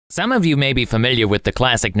Some of you may be familiar with the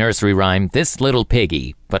classic nursery rhyme, This Little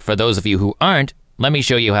Piggy, but for those of you who aren't, let me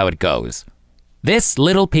show you how it goes. This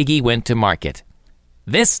little piggy went to market.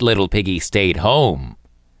 This little piggy stayed home.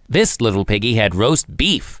 This little piggy had roast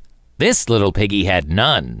beef. This little piggy had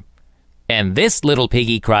none. And this little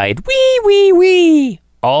piggy cried, wee, wee, wee,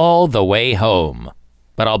 all the way home.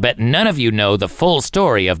 But I'll bet none of you know the full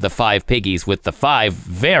story of the 5 piggies with the 5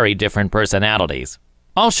 very different personalities.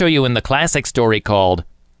 I'll show you in the classic story called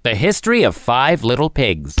The History of 5 Little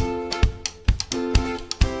Pigs.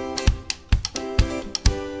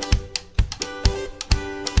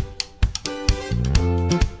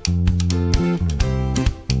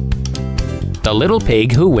 The Little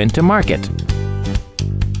Pig Who Went to Market.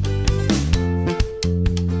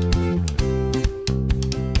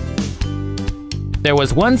 There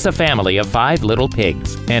was once a family of 5 little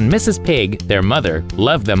pigs, and Mrs. Pig, their mother,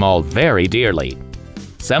 loved them all very dearly.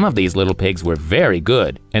 Some of these little pigs were very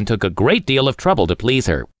good and took a great deal of trouble to please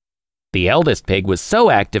her. The eldest pig was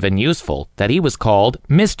so active and useful that he was called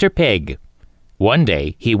Mr. Pig. One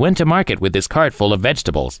day, he went to market with his cart full of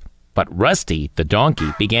vegetables, but Rusty, the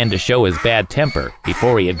donkey, began to show his bad temper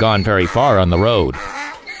before he had gone very far on the road.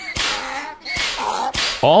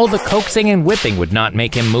 All the coaxing and whipping would not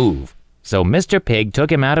make him move, so Mr. Pig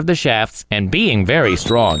took him out of the shafts and, being very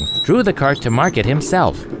strong, drew the cart to market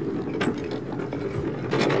himself.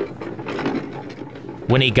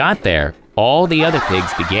 When he got there, all the other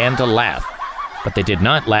pigs began to laugh, but they did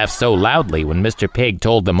not laugh so loudly when Mr. Pig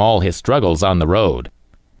told them all his struggles on the road.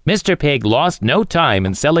 Mr. Pig lost no time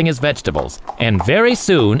in selling his vegetables, and very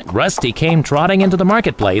soon Rusty came trotting into the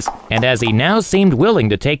marketplace, and as he now seemed willing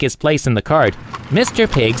to take his place in the cart,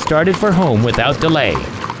 Mr. Pig started for home without delay.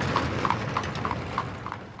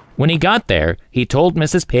 When he got there, he told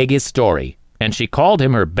Mrs. Pig his story, and she called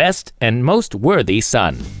him her best and most worthy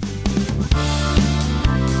son.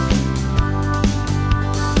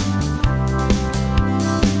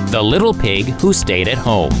 The Little Pig Who Stayed at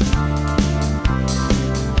Home.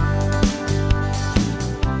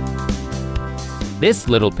 This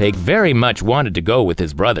little pig very much wanted to go with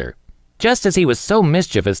his brother. Just as he was so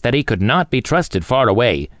mischievous that he could not be trusted far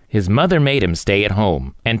away, his mother made him stay at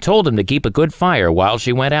home and told him to keep a good fire while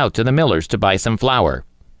she went out to the miller's to buy some flour.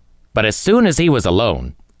 But as soon as he was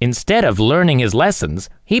alone, instead of learning his lessons,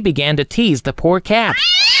 he began to tease the poor cat.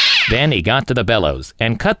 Then he got to the bellows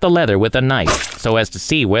and cut the leather with a knife so as to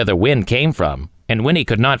see where the wind came from, and when he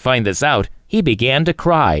could not find this out, he began to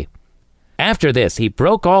cry. After this, he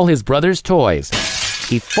broke all his brother's toys.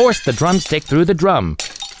 He forced the drumstick through the drum.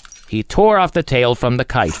 He tore off the tail from the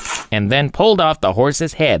kite, and then pulled off the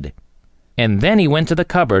horse's head. And then he went to the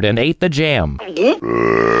cupboard and ate the jam.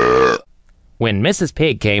 When Mrs.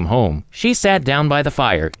 Pig came home, she sat down by the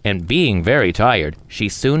fire, and being very tired, she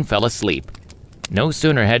soon fell asleep. No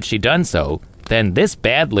sooner had she done so, than this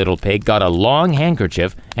bad little pig got a long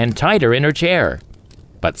handkerchief and tied her in her chair.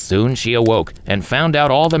 But soon she awoke and found out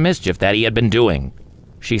all the mischief that he had been doing.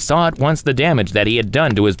 She saw at once the damage that he had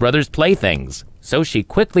done to his brother's playthings, so she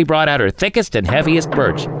quickly brought out her thickest and heaviest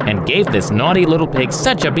birch and gave this naughty little pig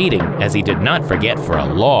such a beating as he did not forget for a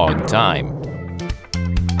long time.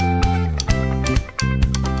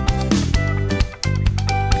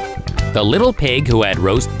 The Little Pig Who Had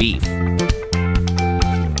Roast Beef.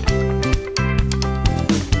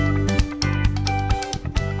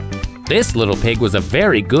 This little pig was a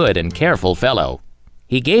very good and careful fellow.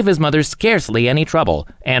 He gave his mother scarcely any trouble,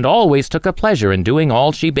 and always took a pleasure in doing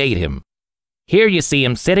all she bade him. Here you see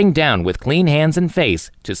him sitting down with clean hands and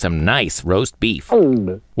face to some nice roast beef,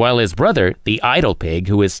 while his brother, the idle pig,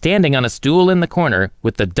 who is standing on a stool in the corner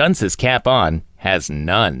with the dunce's cap on, has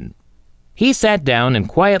none. He sat down and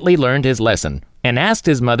quietly learned his lesson, and asked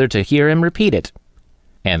his mother to hear him repeat it.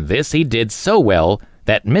 And this he did so well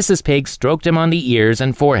that Mrs. Pig stroked him on the ears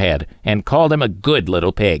and forehead and called him a good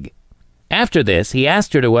little pig. After this, he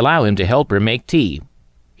asked her to allow him to help her make tea.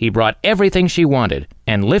 He brought everything she wanted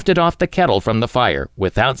and lifted off the kettle from the fire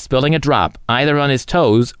without spilling a drop either on his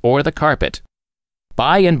toes or the carpet.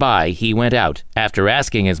 By and by, he went out, after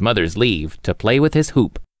asking his mother's leave, to play with his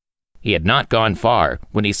hoop. He had not gone far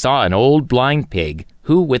when he saw an old blind pig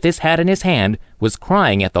who, with his hat in his hand, was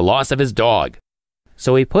crying at the loss of his dog.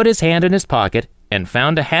 So he put his hand in his pocket and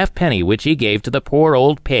found a halfpenny which he gave to the poor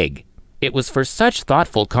old pig. It was for such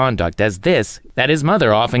thoughtful conduct as this that his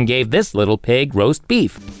mother often gave this little pig roast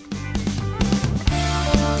beef.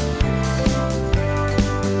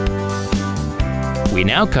 We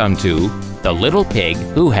now come to The Little Pig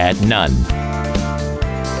Who Had None.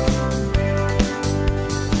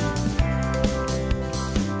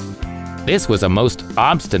 This was a most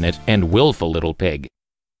obstinate and willful little pig.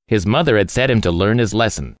 His mother had set him to learn his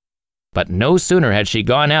lesson, But no sooner had she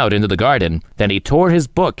gone out into the garden than he tore his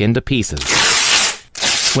book into pieces.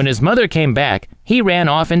 When his mother came back, he ran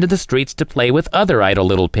off into the streets to play with other idle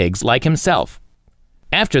little pigs like himself.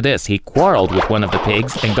 After this, he quarreled with one of the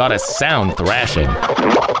pigs and got a sound thrashing.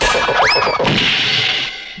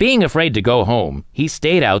 Being afraid to go home, he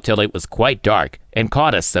stayed out till it was quite dark and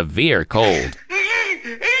caught a severe cold.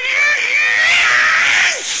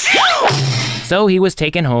 So he was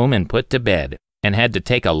taken home and put to bed, and had to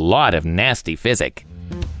take a lot of nasty physic.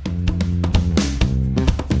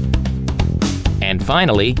 And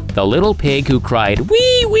finally, the little pig who cried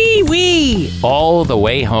wee wee wee all the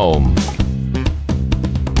way home.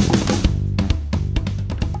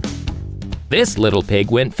 This little pig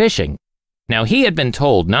went fishing. Now he had been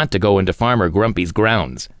told not to go into Farmer Grumpy's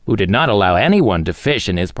grounds, who did not allow anyone to fish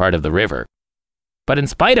in his part of the river. But in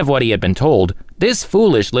spite of what he had been told, this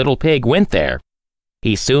foolish little pig went there.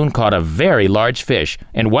 He soon caught a very large fish,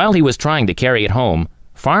 and while he was trying to carry it home,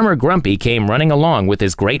 Farmer Grumpy came running along with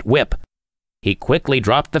his great whip. He quickly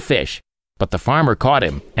dropped the fish, but the farmer caught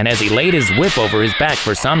him, and as he laid his whip over his back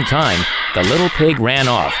for some time, the little pig ran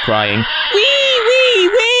off, crying, wee wee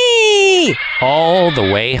wee, all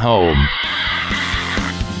the way home.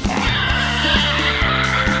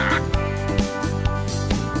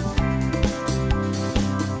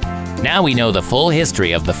 Now we know the full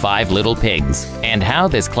history of the 5 little pigs, and how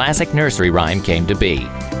this classic nursery rhyme came to be.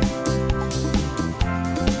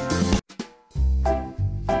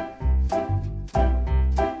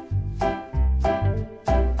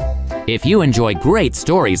 If you enjoy great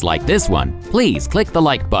stories like this one, please click the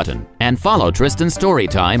like button and follow Tristan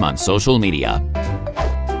Storytime on social media.